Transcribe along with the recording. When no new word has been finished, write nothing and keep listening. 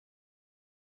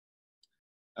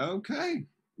Okay,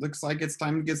 looks like it's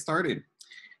time to get started.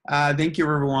 Thank you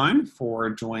everyone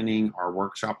for joining our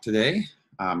workshop today.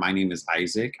 My name is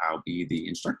Isaac. I'll be the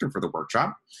instructor for the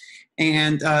workshop.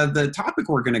 And the topic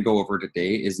we're going to go over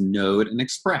today is Node and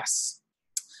Express.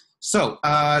 So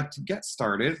to get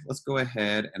started, let's go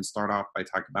ahead and start off by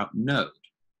talking about Node.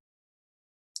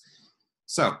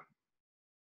 So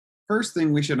first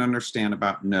thing we should understand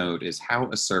about Node is how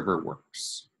a server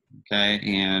works. Okay,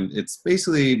 and it's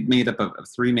basically made up of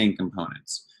three main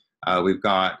components. We've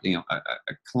got a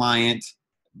client,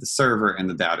 the server, and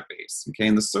the database. Okay,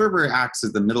 and the server acts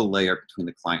as the middle layer between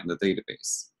the client and the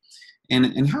database.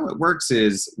 And how it works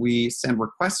is we send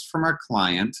requests from our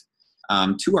client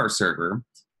to our server,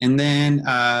 and then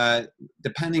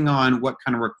depending on what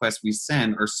kind of request we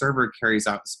send, our server carries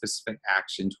out a specific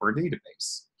action to our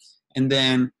database. And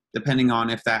then depending on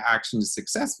if that action is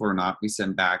successful or not, we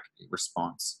send back a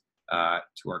response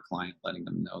to our client, letting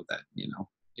them know that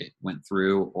it went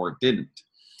through or didn't.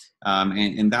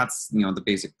 And that's the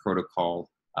basic protocol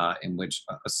in which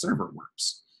a server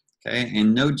works. Okay,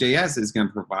 and Node.js is going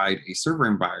to provide a server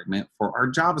environment for our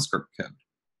JavaScript code.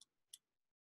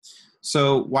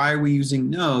 So why are we using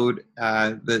Node?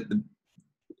 The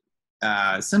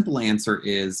simple answer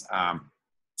is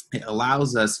it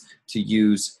allows us to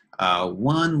use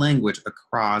one language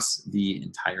across the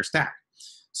entire stack.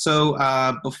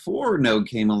 So before Node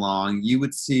came along, you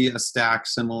would see a stack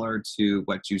similar to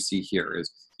what you see here. Is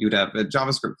you would have a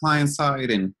JavaScript client side,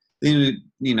 and then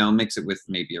mix it with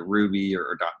maybe a Ruby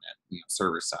or .NET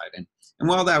server side. And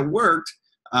while that worked,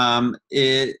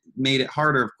 it made it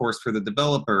harder, of course, for the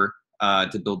developer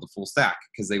to build the full stack,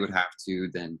 because they would have to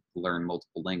then learn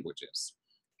multiple languages.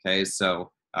 Okay,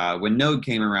 so when Node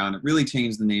came around, it really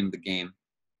changed the name of the game,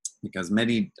 because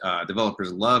many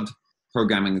developers loved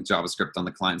programming the JavaScript on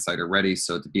the client side already.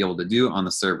 So to be able to do it on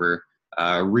the server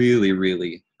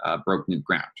really broke new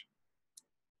ground.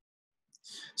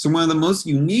 So one of the most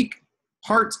unique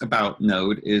parts about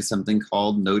Node is something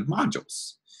called Node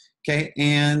modules. Okay,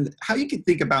 and how you can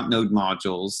think about Node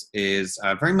modules is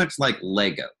very much like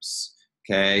Legos.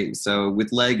 Okay, so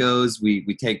with Legos, we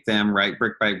take them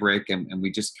brick by brick, and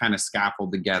we just kind of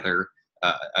scaffold together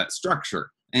a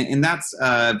structure. And that's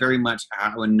very much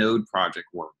how a Node project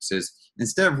works, is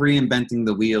instead of reinventing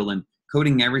the wheel and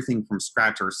coding everything from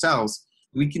scratch ourselves,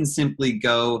 we can simply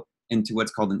go into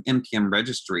what's called an NPM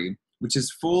registry, which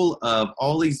is full of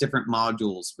all these different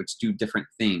modules which do different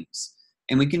things.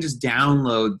 And we can just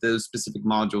download those specific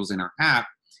modules in our app.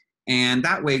 And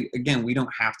that way, again, we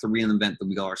don't have to reinvent the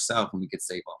wheel ourselves, and we could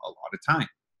save a lot of time.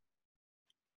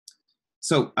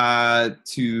 So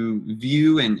to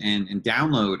view and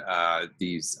download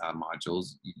these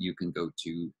modules, you can go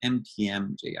to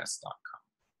npmjs.com.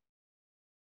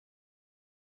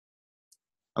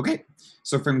 Okay,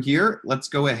 so from here, let's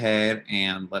go ahead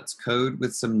and let's code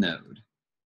with some Node.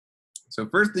 So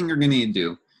first thing you're going to need to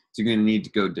do is you're going to need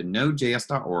to go to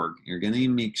nodejs.org. You're going to need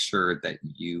to make sure that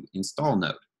you install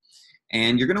Node.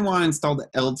 And you're going to want to install the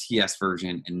LTS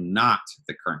version and not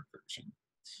the current version.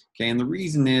 Okay, and the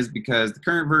reason is because the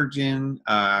current version,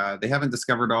 they haven't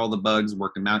discovered all the bugs,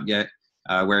 worked them out yet,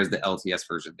 whereas the LTS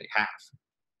version they have.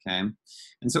 Okay,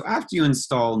 and so after you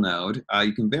install Node,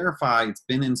 you can verify it's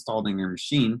been installed in your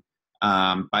machine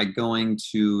by going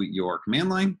to your command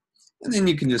line, and then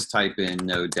you can just type in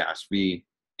node-v,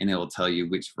 and it will tell you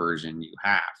which version you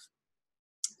have.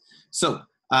 So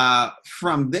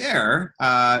from there,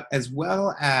 as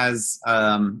well as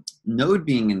Node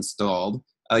being installed,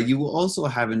 you will also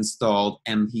have installed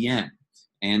NPM,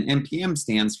 and NPM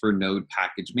stands for Node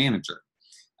Package Manager.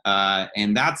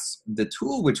 And that's the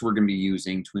tool which we're going to be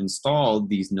using to install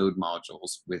these Node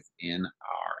modules within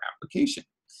our application.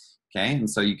 Okay, and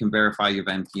so you can verify you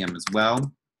have NPM as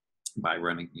well by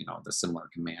running, the similar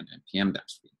command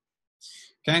npm-v.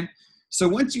 Okay, so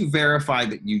once you verify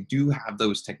that you do have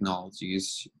those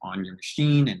technologies on your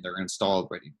machine and they're installed,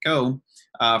 ready to go,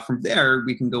 from there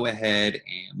we can go ahead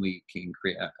and we can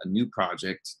create a new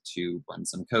project to run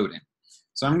some code in.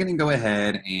 So I'm going to go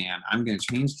ahead and I'm going to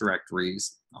change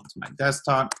directories onto my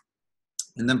desktop.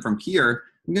 And then from here,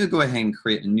 I'm going to go ahead and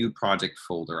create a new project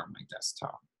folder on my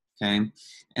desktop. Okay.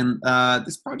 And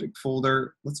this project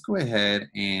folder, let's go ahead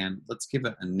and let's give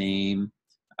it a name.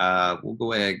 We'll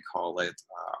go ahead and call it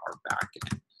our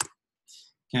backend.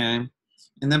 Okay.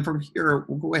 And then from here,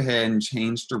 we'll go ahead and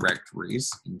change directories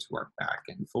into our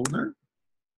backend folder.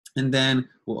 And then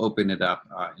we'll open it up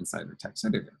inside our text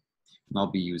editor. And I'll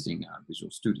be using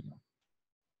Visual Studio.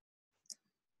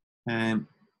 And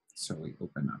so we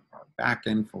open up our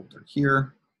backend folder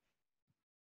here.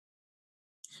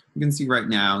 You can see right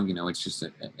now, it's just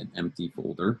an empty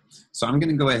folder. So I'm going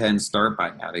to go ahead and start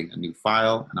by adding a new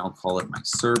file, and I'll call it my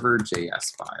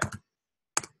server.js file.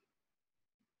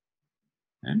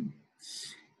 Okay.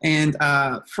 And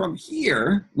from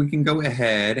here, we can go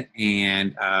ahead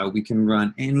and we can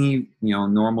run any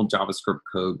normal JavaScript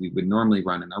code we would normally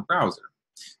run in our browser.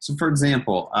 So for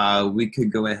example, we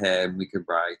could go ahead and we could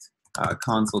write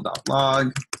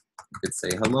console.log. We could say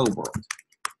hello world.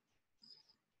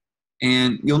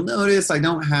 And you'll notice I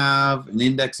don't have an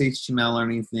index HTML or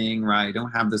anything, right? I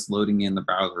don't have this loading in the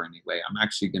browser anyway. I'm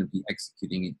actually going to be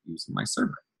executing it using my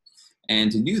server.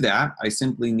 And to do that, I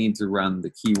simply need to run the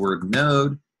keyword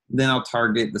node. Then I'll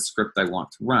target the script I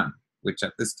want to run, which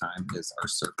at this time is our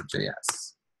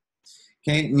server.js.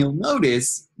 Okay, and you'll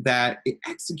notice that it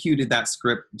executed that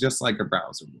script just like a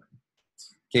browser would.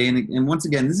 Okay, and once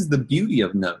again, this is the beauty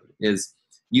of Node, is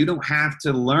you don't have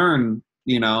to learn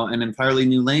an entirely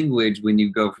new language when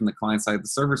you go from the client side to the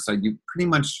server side. You pretty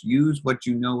much use what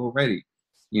you know already.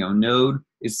 Node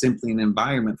is simply an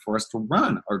environment for us to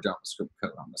run our JavaScript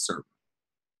code on the server.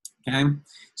 Okay,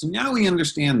 so now we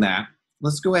understand that.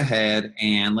 Let's go ahead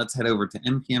and let's head over to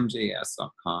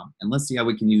npmjs.com and let's see how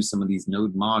we can use some of these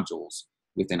Node modules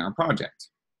within our project.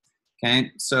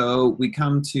 Okay, so we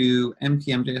come to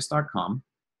npmjs.com,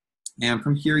 and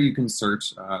from here you can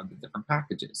search the different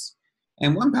packages.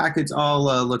 And one package I'll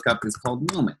look up is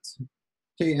called Moment.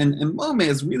 Okay, and Moment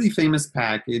is a really famous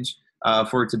package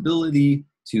for its ability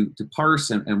to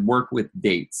parse and work with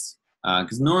dates.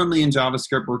 Because normally in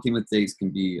JavaScript, working with dates can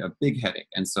be a big headache.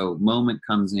 And so Moment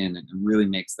comes in and really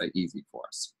makes that easy for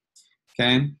us.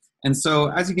 Okay? And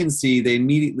so as you can see, they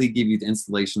immediately give you the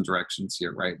installation directions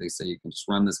here, right? They say you can just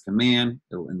run this command,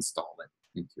 it will install it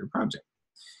into your project.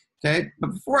 Okay?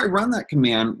 But before I run that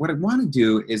command, what I want to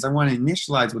do is I want to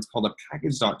initialize what's called a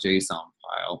package.json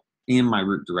file in my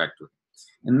root directory.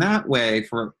 And that way,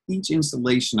 for each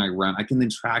installation I run, I can then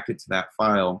track it to that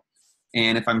file.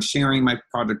 And if I'm sharing my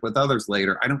project with others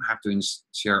later, I don't have to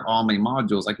share all my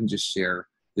modules. I can just share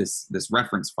this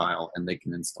reference file and they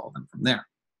can install them from there.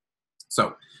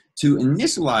 So to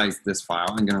initialize this file,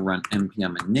 I'm going to run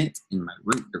npm init in my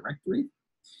root directory.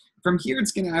 From here,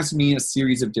 it's going to ask me a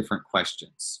series of different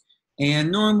questions.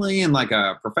 And normally in like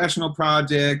a professional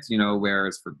project, where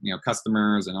it's for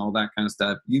customers and all that kind of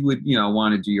stuff, you would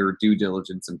want to do your due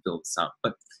diligence and fill this out.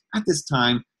 But at this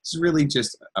time, it's really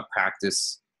just a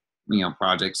practice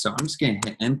project. So I'm just going to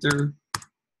hit enter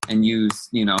and use,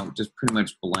 just pretty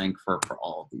much blank for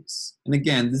all of these. And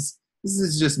again, this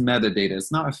is just metadata.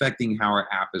 It's not affecting how our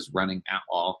app is running at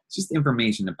all. It's just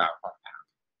information about our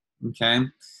app. Okay.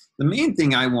 The main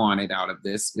thing I wanted out of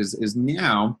this is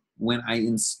now when I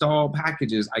install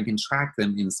packages, I can track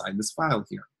them inside this file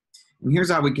here. And here's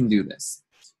how we can do this.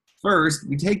 First,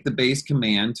 we take the base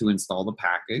command to install the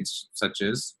package, such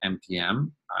as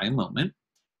npm moment.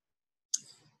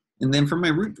 And then from my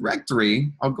root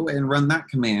directory, I'll go ahead and run that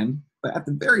command. But at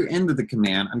the very end of the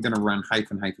command, I'm going to run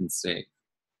 --save.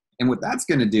 And what that's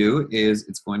going to do is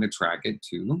it's going to track it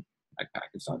to my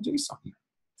package.json here.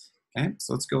 Okay,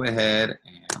 so let's go ahead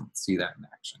and see that in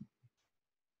action.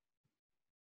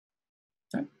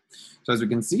 Okay, so as we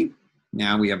can see,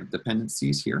 now we have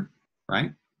dependencies here,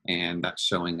 right? And that's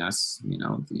showing us,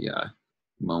 the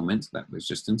moment that was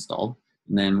just installed.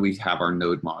 And then we have our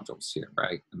node modules here,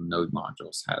 right? And node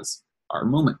modules has our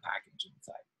moment package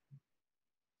inside.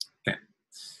 Okay,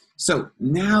 so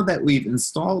now that we've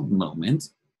installed moment,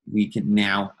 we can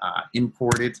now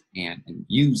import it and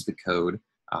use the code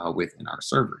within our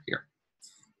server here.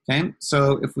 Okay,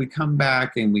 so if we come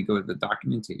back and we go to the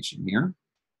documentation here,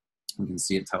 we can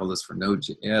see it tells us for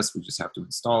Node.js, we just have to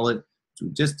install it, which we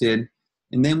just did.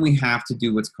 And then we have to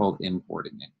do what's called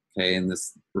importing it. Okay, and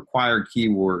this required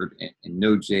keyword in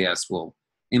Node.js will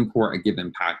import a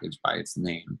given package by its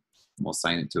name. And we'll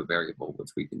assign it to a variable, which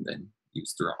we can then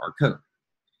use throughout our code.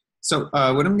 So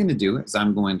what I'm going to do is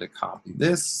I'm going to copy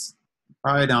this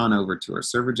right on over to our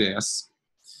server.js.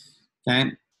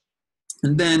 Okay,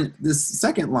 and then this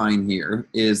second line here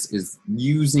is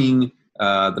using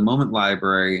the moment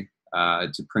library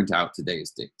to print out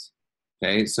today's date.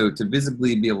 Okay, so to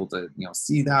visibly be able to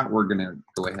see that, we're going to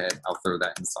go ahead. I'll throw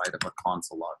that inside of a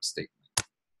console log statement.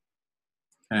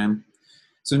 Okay,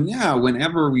 so now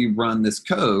whenever we run this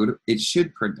code, it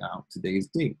should print out today's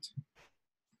date.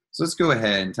 So let's go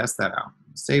ahead and test that out.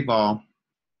 Save all,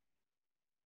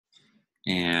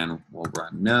 and we'll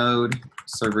run node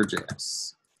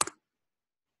server.js.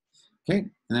 Okay,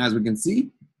 and as we can see,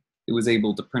 it was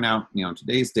able to print out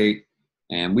today's date.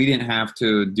 And we didn't have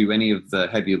to do any of the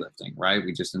heavy lifting, right?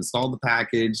 We just installed the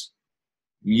package,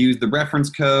 used the reference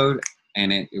code,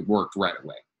 and it worked right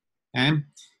away. Okay?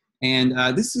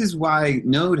 And this is why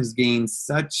Node has gained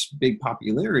such big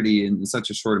popularity in such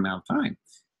a short amount of time.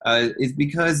 Is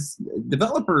because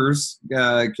developers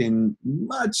can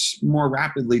much more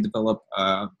rapidly develop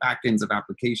backends of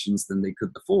applications than they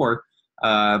could before,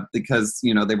 because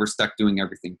they were stuck doing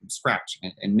everything from scratch.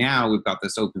 And now we've got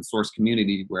this open source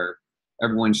community where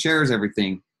everyone shares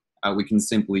everything. We can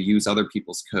simply use other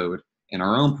people's code in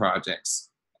our own projects,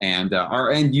 and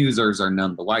our end users are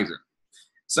none the wiser.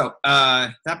 So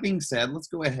that being said, let's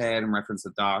go ahead and reference the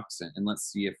docs, and let's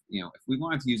see if if we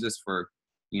wanted to use this for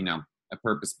a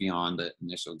purpose beyond the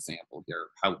initial example here.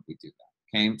 How would we do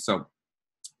that? Okay, so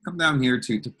come down here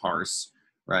to parse,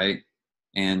 right?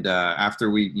 And after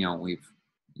we've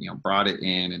brought it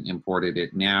in and imported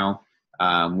it, now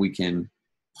we can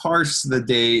parse the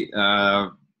date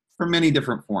for many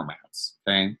different formats.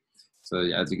 Okay, so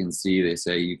as you can see, they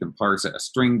say you can parse a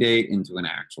string date into an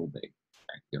actual date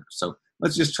right here. So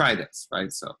let's just try this,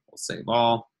 right? So we'll save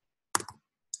all.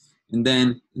 And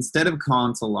then instead of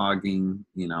console logging,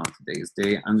 today's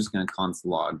date, I'm just going to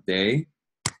console log day.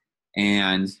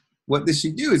 And what this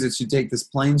should do is it should take this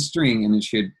plain string and it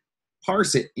should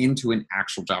parse it into an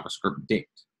actual JavaScript date.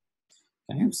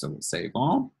 Okay, so we'll save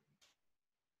all.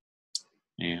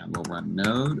 And we'll run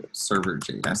node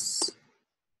server.js.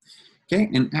 Okay,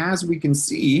 and as we can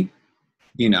see,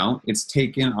 it's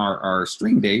taken our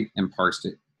string date and parsed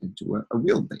it into a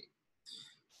real date.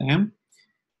 Okay?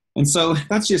 And so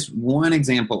that's just one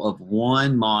example of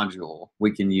one module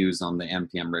we can use on the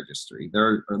NPM registry.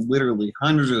 There are literally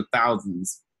hundreds of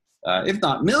thousands, if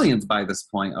not millions by this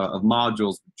point, of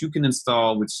modules that you can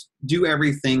install, which do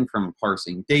everything from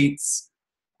parsing dates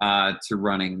to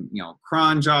running,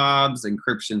 cron jobs,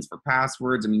 encryptions for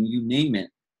passwords. I mean, you name it.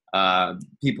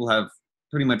 People have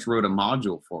pretty much wrote a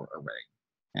module for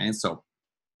Array. Okay, so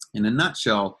in a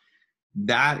nutshell,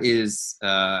 that is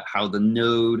how the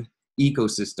Node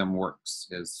ecosystem works.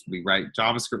 Is we write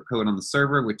JavaScript code on the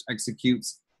server, which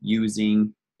executes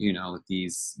using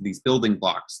these building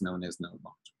blocks known as node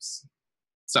modules.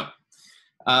 So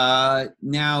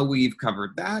now we've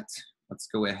covered that. Let's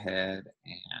go ahead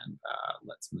and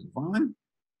let's move on.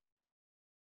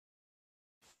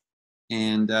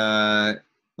 And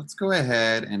let's go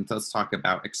ahead and let's talk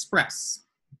about Express.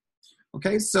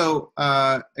 Okay, so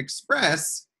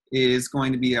Express is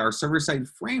going to be our server-side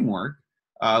framework,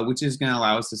 which is going to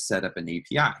allow us to set up an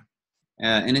API.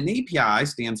 And an API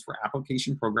stands for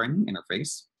Application Programming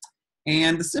Interface.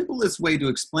 And the simplest way to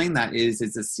explain that is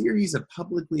it's a series of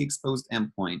publicly exposed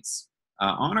endpoints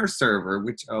on our server,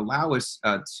 which allow us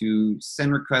to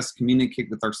send requests, communicate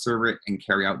with our server, and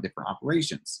carry out different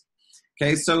operations.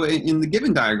 Okay, so in the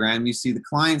given diagram, you see the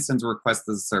client sends a request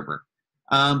to the server.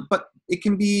 But it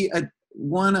can be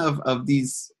one of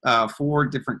these 4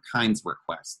 different kinds of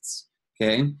requests.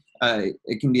 Okay,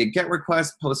 it can be a GET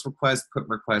request, POST request, PUT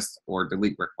request, or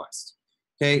DELETE request.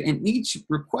 Okay, and each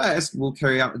request will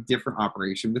carry out a different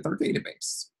operation with our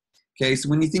database. Okay, so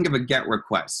when you think of a GET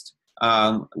request,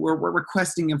 we're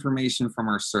requesting information from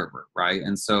our server, right?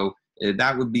 And so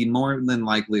that would be more than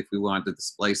likely if we wanted to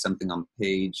display something on the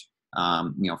page,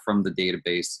 from the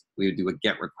database, we would do a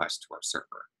GET request to our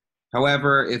server.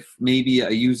 However, if maybe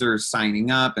a user is signing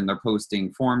up and they're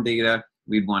posting form data,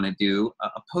 we'd want to do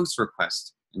a POST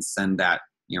request and send that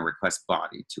request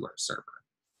body to our server.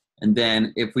 And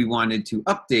then if we wanted to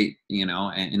update,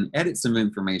 and edit some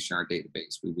information in our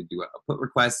database, we would do a PUT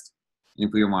request. And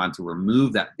if we wanted to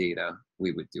remove that data,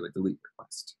 we would do a DELETE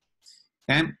request.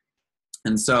 Okay,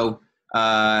 and so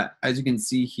as you can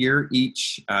see here,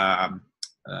 each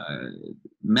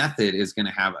method is going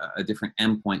to have a different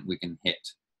endpoint we can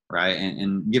hit, right?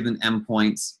 And given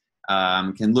endpoints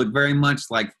can look very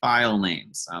much like file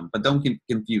names, but don't get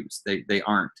confused. They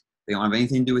aren't. They don't have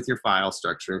anything to do with your file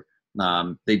structure.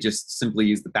 They just simply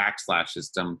use the backslash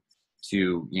system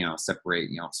to separate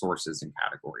sources and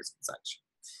categories and such.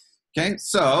 Okay,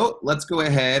 so let's go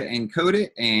ahead and code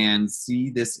it and see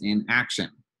this in action.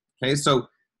 Okay, so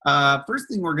first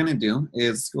thing we're going to do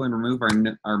is go and remove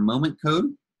our moment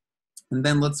code, and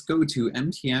then let's go to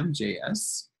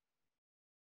npm.js.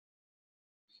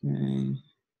 Okay.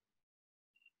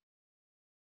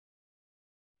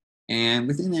 And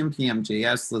within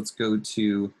npm.js, let's go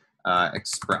to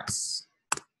Express.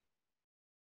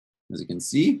 As you can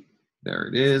see, there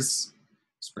it is,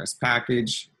 Express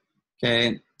package.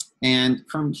 Okay, and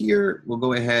from here, we'll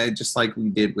go ahead, just like we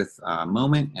did with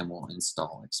Moment, and we'll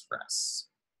install Express.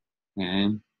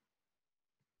 Okay.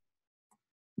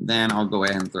 Then I'll go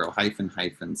ahead and throw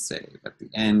 -- save at the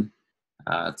end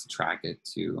to track it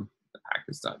to the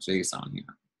package.json here.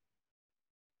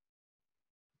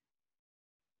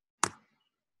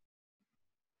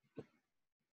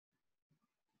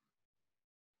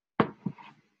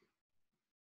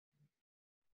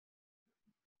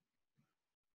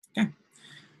 Okay.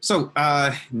 So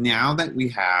now that we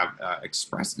have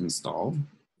Express installed,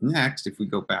 next, if we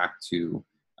go back to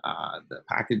the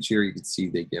package here, you can see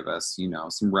they give us,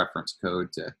 some reference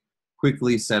code to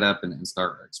quickly set up and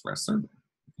start our Express server.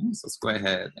 Okay, so let's go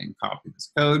ahead and copy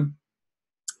this code,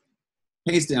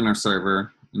 paste it in our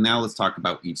server, and now let's talk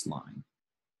about each line.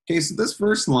 Okay, so this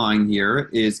first line here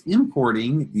is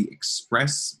importing the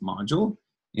Express module.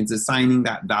 It's assigning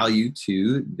that value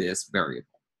to this variable.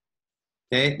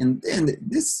 Okay, and then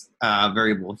this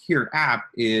variable here, app,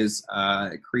 is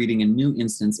creating a new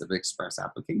instance of Express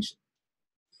application.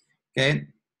 Okay,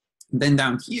 and then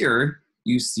down here,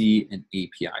 you see an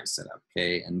API setup.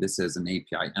 Okay, and this is an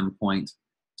API endpoint,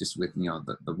 just with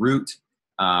the root,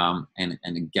 and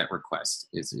a GET request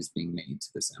is being made to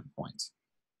this endpoint.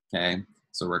 Okay,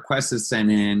 so request is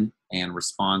sent in, and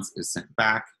response is sent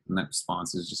back, and that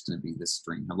response is just going to be this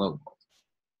string hello world.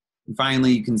 And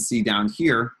finally, you can see down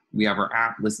here, we have our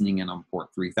app listening in on port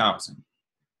 3000.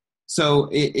 So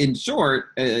in short,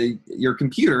 your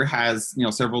computer has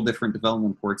several different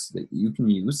development ports that you can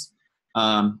use.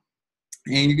 And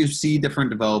you can see different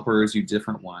developers use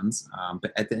different ones.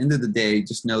 But at the end of the day,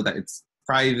 just know that it's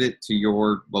private to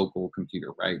your local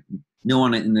computer, right? No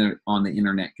one on the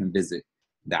internet can visit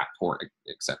that port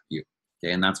except you.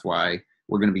 Okay, and that's why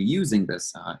we're going to be using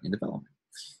this in development.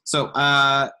 So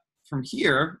from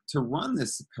here, to run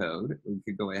this code, we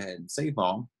could go ahead and save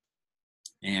all,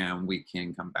 and we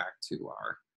can come back to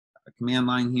our command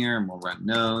line here, and we'll run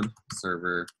node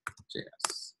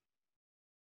server.js.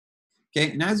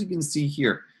 Okay, and as you can see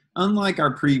here, unlike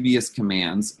our previous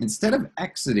commands, instead of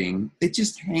exiting, it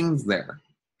just hangs there,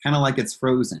 kind of like it's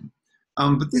frozen.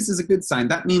 But this is a good sign.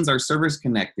 That means our server is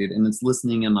connected, and it's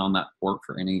listening in on that port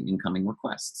for any incoming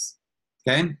requests.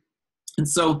 Okay? And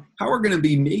so how we're going to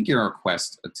be making a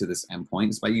request to this endpoint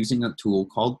is by using a tool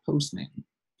called Postman.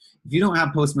 If you don't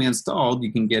have Postman installed,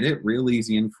 you can get it real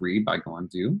easy and free by going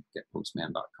to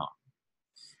getpostman.com.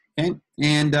 Okay,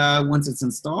 and once it's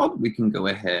installed, we can go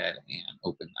ahead and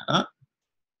open that up.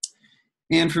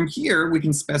 And from here, we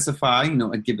can specify,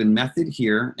 a given method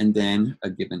here, and then a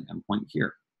given endpoint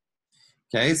here.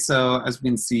 Okay, so as we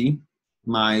can see,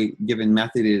 my given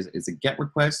method is a GET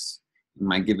request.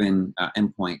 My given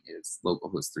endpoint is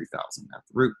localhost 3000 at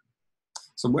the root.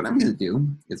 So what I'm going to do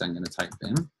is I'm going to type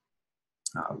in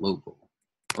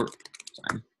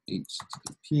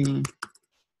HTTP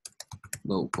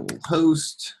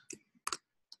localhost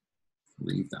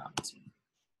 3000.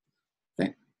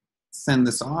 Okay, send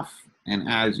this off, and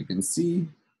as you can see,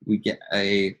 we get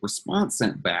a response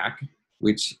sent back,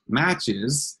 which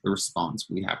matches the response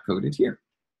we have coded here.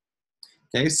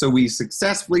 Okay, so we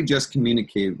successfully just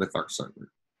communicated with our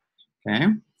server. Okay,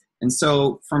 and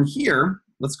so from here,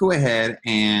 let's go ahead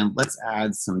and let's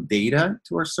add some data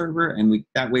to our server, and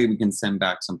that way we can send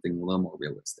back something a little more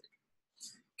realistic.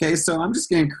 Okay, so I'm just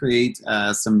going to create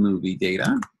some movie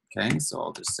data. Okay, so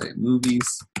I'll just say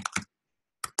movies,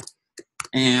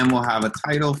 and we'll have a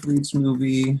title for each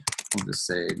movie. We'll just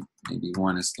say maybe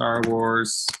one is Star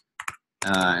Wars.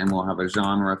 And we'll have a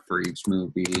genre for each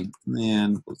movie,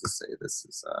 and we'll just say this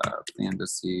is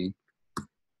fantasy.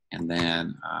 And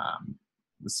then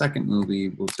the second movie,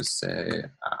 we'll just say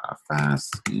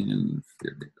Fast and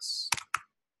Furious.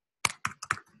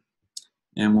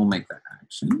 And we'll make that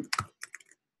action.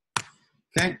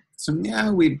 Okay, so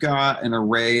now we've got an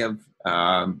array of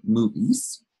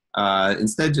movies.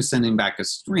 Instead of just sending back a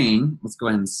string, let's go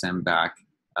ahead and send back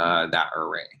that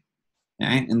array.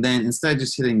 Okay, and then instead of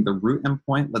just hitting the root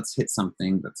endpoint, let's hit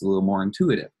something that's a little more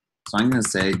intuitive. So I'm going to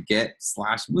say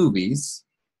get/movies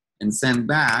and send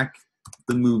back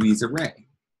the movies array.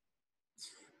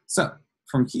 So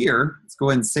from here, let's go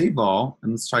ahead and save all,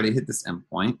 and let's try to hit this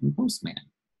endpoint in Postman.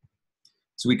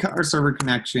 So we cut our server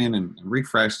connection and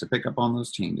refresh to pick up on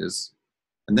those changes.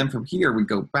 And then from here, we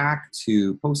go back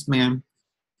to Postman,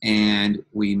 and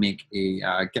we make a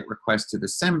GET request to the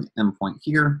send endpoint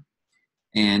here.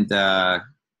 And,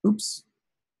 oops.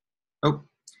 Oh,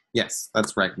 yes,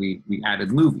 that's right. We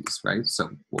added movies, right? So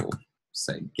we'll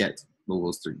say get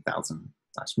localhost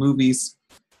 3000/movies,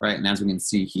 right? And as we can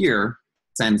see here,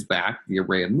 it sends back the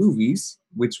array of movies,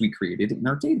 which we created in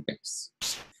our database.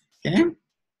 Okay?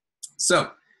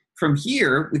 So from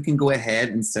here, we can go ahead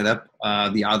and set up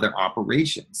the other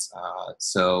operations.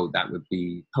 So that would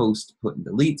be post, put, and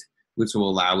delete, which will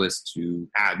allow us to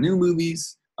add new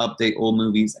movies, update old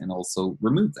movies, and also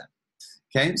remove them.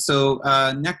 Okay, so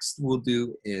next we'll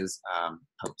do is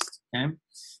post. Okay,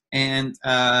 and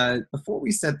before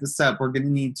we set this up, we're going to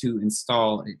need to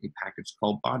install a package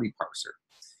called body parser,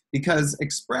 because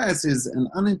Express is an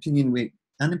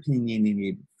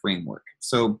unopinionated framework.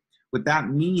 So what that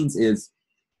means is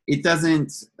it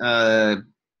doesn't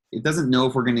know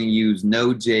if we're going to use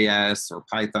Node.js or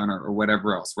Python or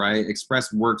whatever else, right?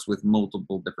 Express works with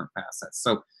multiple different facets.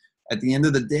 So at the end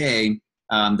of the day,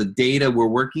 the data we're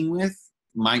working with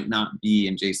might not be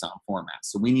in JSON format.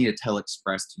 So we need to tell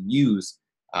Express to use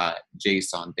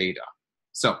JSON data.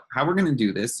 So how we're going to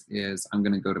do this is I'm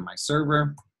going to go to my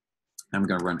server. I'm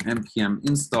going to run npm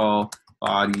install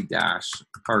body dash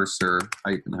parser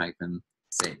hyphen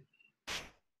save.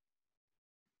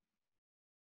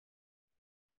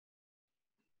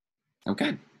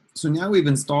 Okay, so now we've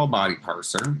installed body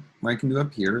parser. What I can do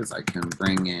up here is I can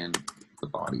bring in the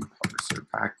body parser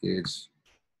package,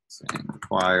 saying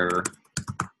require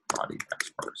body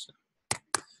dash parser.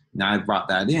 Now I've brought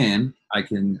that in, I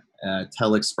can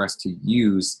tell Express to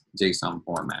use JSON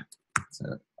format.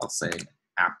 So I'll say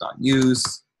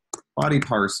app.use body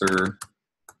parser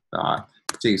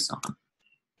 .json.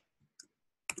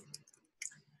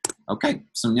 Okay,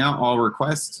 so now all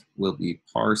requests will be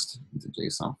parsed into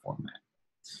JSON format.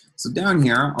 So down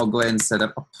here, I'll go ahead and set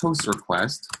up a post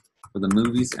request for the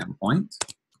movies endpoint.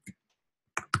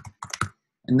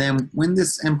 And then when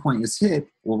this endpoint is hit,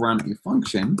 we'll run a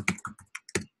function.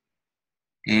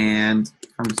 And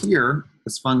from here,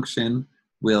 this function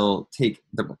will take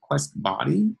the request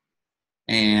body,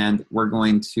 and we're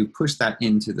going to push that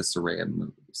into this array of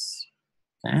movies.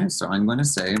 Okay, so I'm going to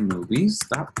say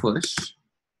movies.push,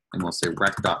 and we'll say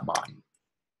rec.body.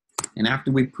 And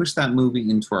after we push that movie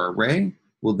into our array,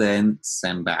 we'll then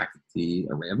send back the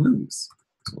array of movies.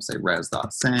 So we'll say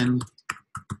res.send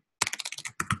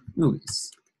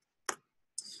movies.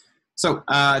 So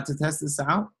to test this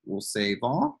out, we'll save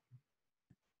all,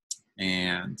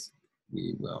 and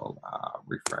we will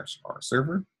refresh our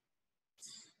server.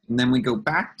 And then we go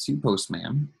back to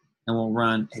Postman, and we'll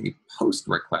run a post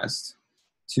request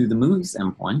to the movies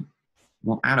endpoint.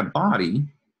 We'll add a body,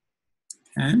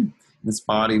 and this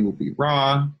body will be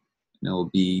raw, and it will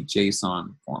be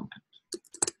JSON format.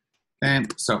 Okay,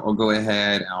 so I'll go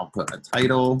ahead and I'll put a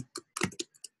title,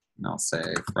 and I'll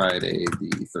say Friday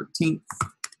the 13th.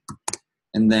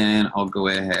 And then I'll go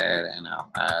ahead and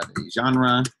I'll add a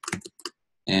genre,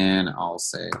 and I'll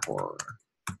say horror.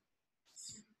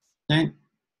 Okay,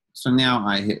 so now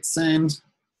I hit send,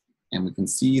 and we can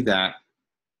see that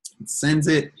it sends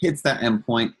it, hits that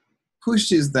endpoint,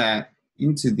 pushes that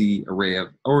into the array of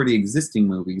already existing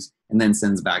movies, and then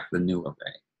sends back the new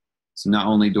array. So not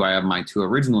only do I have my two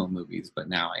original movies, but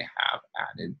now I have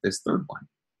added this third one.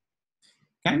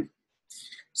 Okay,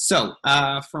 so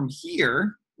from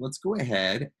here, let's go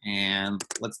ahead and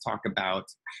let's talk about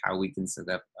how we can set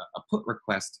up a put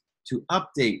request to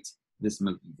update this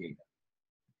movie data.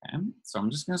 Okay, so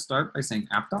I'm just going to start by saying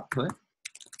app.put,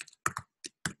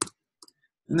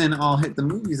 and then I'll hit the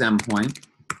movies endpoint.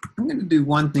 I'm going to do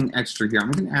one thing extra here.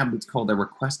 I'm going to add what's called a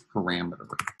request parameter.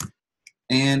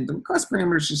 And the request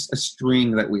parameter is just a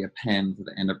string that we append to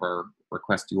the end of our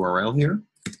request URL here.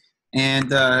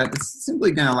 And it's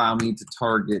simply going to allow me to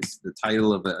target the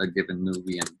title of a given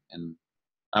movie and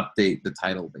update the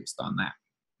title based on that.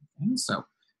 Okay, so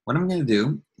what I'm going to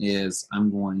do is I'm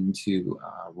going to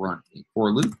run a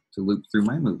for loop to loop through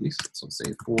my movies. So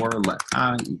say for let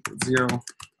I equal 0,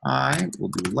 I will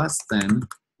be less than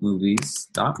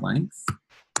movies.length,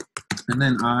 and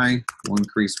then I will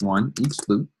increase 1 each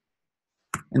loop.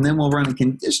 And then we'll run a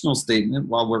conditional statement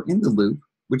while we're in the loop,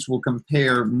 which will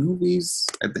compare movies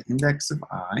at the index of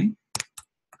I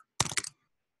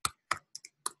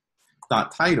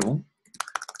dot title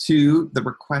to the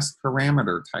request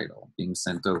parameter title being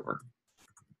sent over.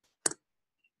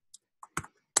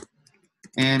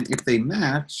 And if they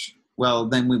match, well,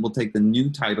 then we will take the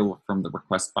new title from the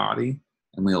request body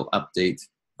and we'll update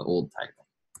the old title.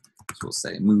 So we'll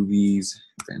say movies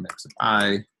at the index of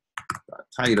I dot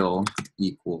title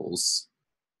equals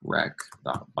rec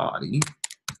dot body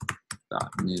dot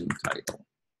new title.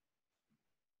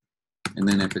 And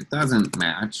then if it doesn't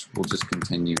match, we'll just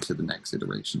continue to the next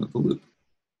iteration of the loop.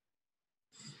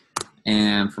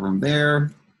 And from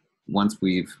there, once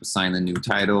we've assigned the new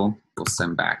title, we'll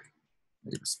send back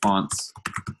a response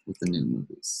with the new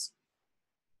movies.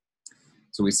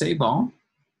 So we save all,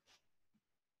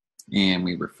 and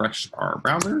we refresh our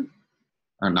browser,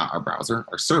 or not our browser,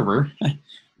 our server, and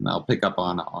I'll pick up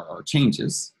on our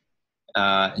changes.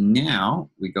 And now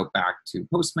we go back to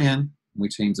Postman. We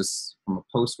change this from a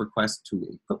post request to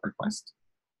a put request.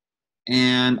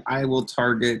 And I will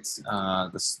target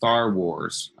the Star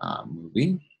Wars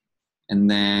movie. And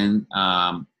then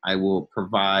I will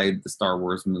provide the Star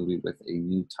Wars movie with a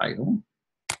new title.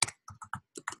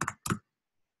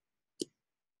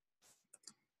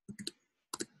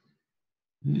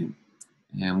 Okay.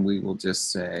 And we will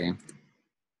just say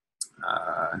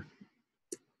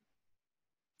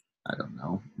don't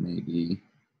know, maybe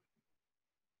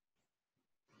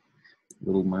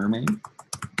Little Mermaid.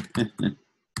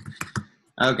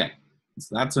 Okay,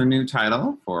 so that's our new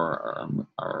title for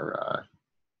our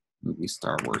movie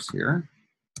Star Wars here.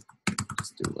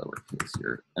 Just do lowercase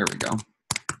here. There we go.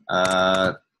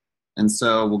 And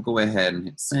so we'll go ahead and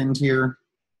hit send here.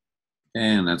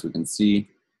 And as we can see,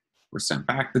 we're sent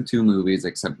back the 2 movies,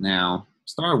 except now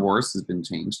Star Wars has been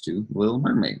changed to Little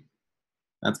Mermaid.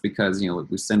 That's because,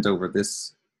 we sent over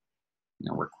this,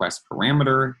 request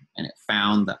parameter, and it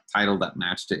found that title that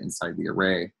matched it inside the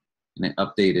array, and it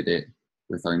updated it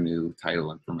with our new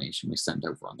title information we sent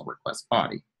over on the request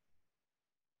body.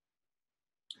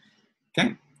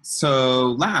 Okay,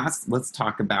 so last, let's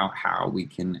talk about how we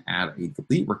can add a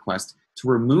delete request to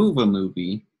remove a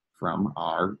movie from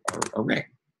our array.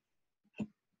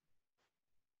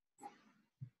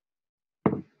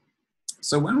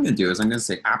 So what I'm going to do is I'm going to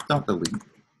say app.delete,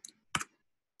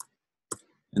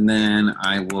 and then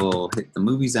I will hit the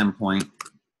movies endpoint,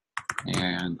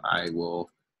 and I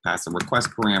will pass a request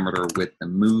parameter with the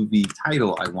movie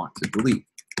title I want to delete.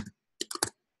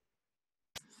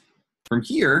 From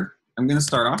here, I'm going to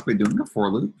start off by doing a for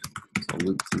loop. So I'll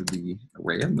loop through the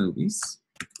array of movies.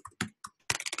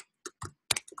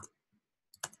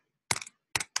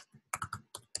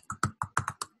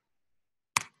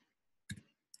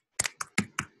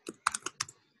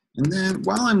 And then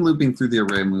while I'm looping through the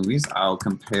array of movies, I'll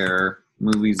compare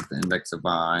movies with the index of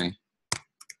I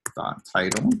dot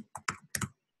title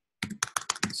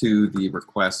to the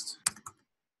request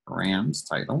params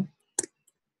title.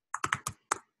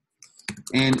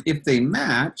 And if they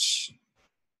match,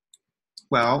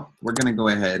 well, we're going to go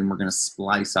ahead and we're going to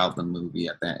splice out the movie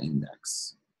at that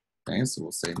index. Okay, so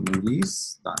we'll say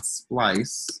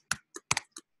movies.splice.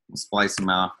 We'll splice them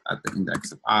out at the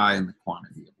index of I and the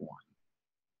quantity of 1.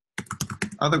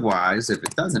 Otherwise, if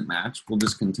it doesn't match, we'll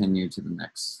just continue to the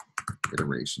next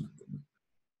iteration of the loop.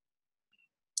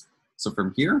 So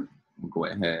from here, we'll go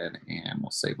ahead and we'll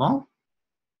save all.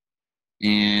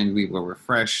 And we will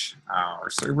refresh our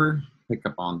server, pick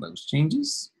up on those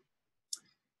changes.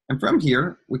 And from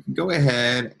here, we can go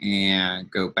ahead and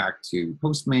go back to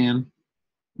Postman.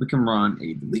 We can run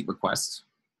a delete request.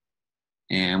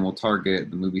 And we'll target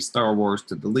the movie Star Wars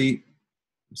to delete,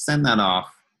 send that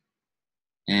off.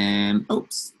 And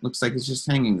oops, looks like it's just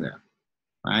hanging there.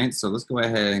 All right, so let's go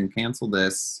ahead and cancel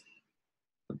this,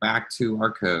 go back to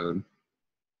our code,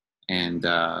 and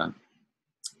let's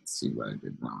see what I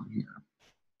did wrong here.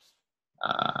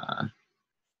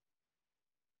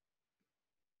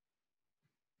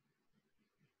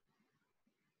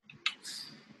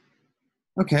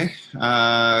 Okay,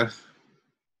 we're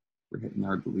hitting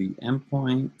our delete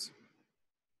endpoint.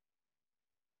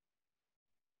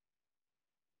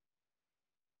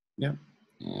 Yep,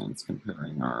 and it's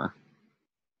comparing our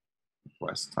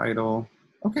request title.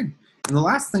 Okay, and the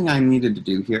last thing I needed to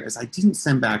do here is I didn't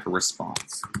send back a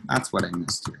response. That's what I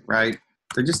missed here, right?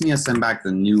 So I just need to send back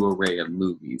the new array of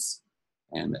movies.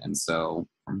 And so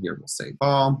from here, we'll save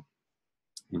all,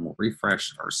 and we'll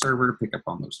refresh our server, pick up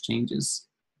on those changes.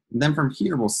 And then from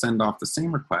here, we'll send off the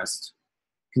same request.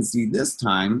 You can see this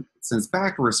time, it sends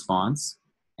back a response,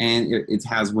 and it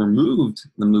has removed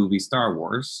the movie Star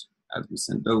Wars as we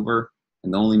sent over,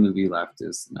 and the only movie left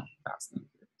is Fast and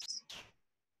Furious.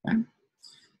 Okay?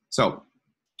 So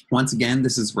once again,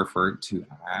 this is referred to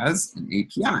as an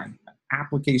API, an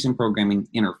application programming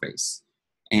interface.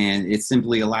 And it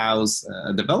simply allows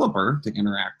a developer to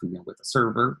interact with a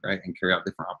server, right, and carry out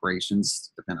different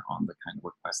operations depending on the kind of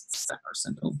requests that are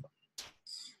sent over.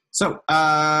 So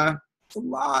it's a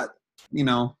lot,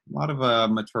 a lot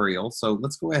of material. So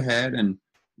let's go ahead and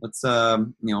let's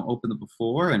open the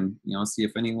floor and see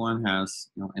if anyone has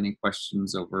any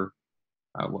questions over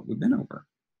what we've been over.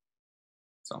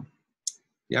 So if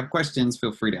you have questions,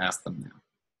 feel free to ask them now.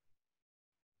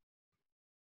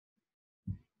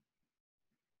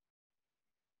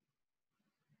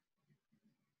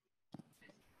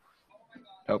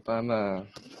 Nope, I'm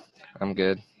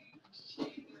good.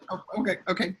 Oh, okay.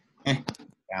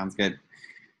 Sounds good.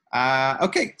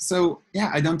 Okay, so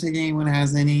yeah, I don't think anyone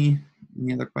has any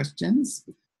other questions.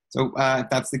 So if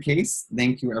that's the case,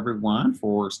 thank you everyone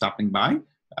for stopping by.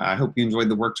 I hope you enjoyed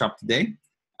the workshop today.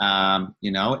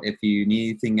 If you need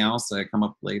anything else come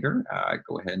up later,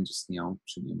 go ahead and just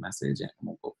shoot me a message and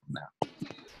we'll go from there.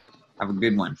 Have a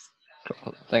good one.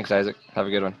 Cool. Thanks, Isaac. Have a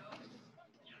good one.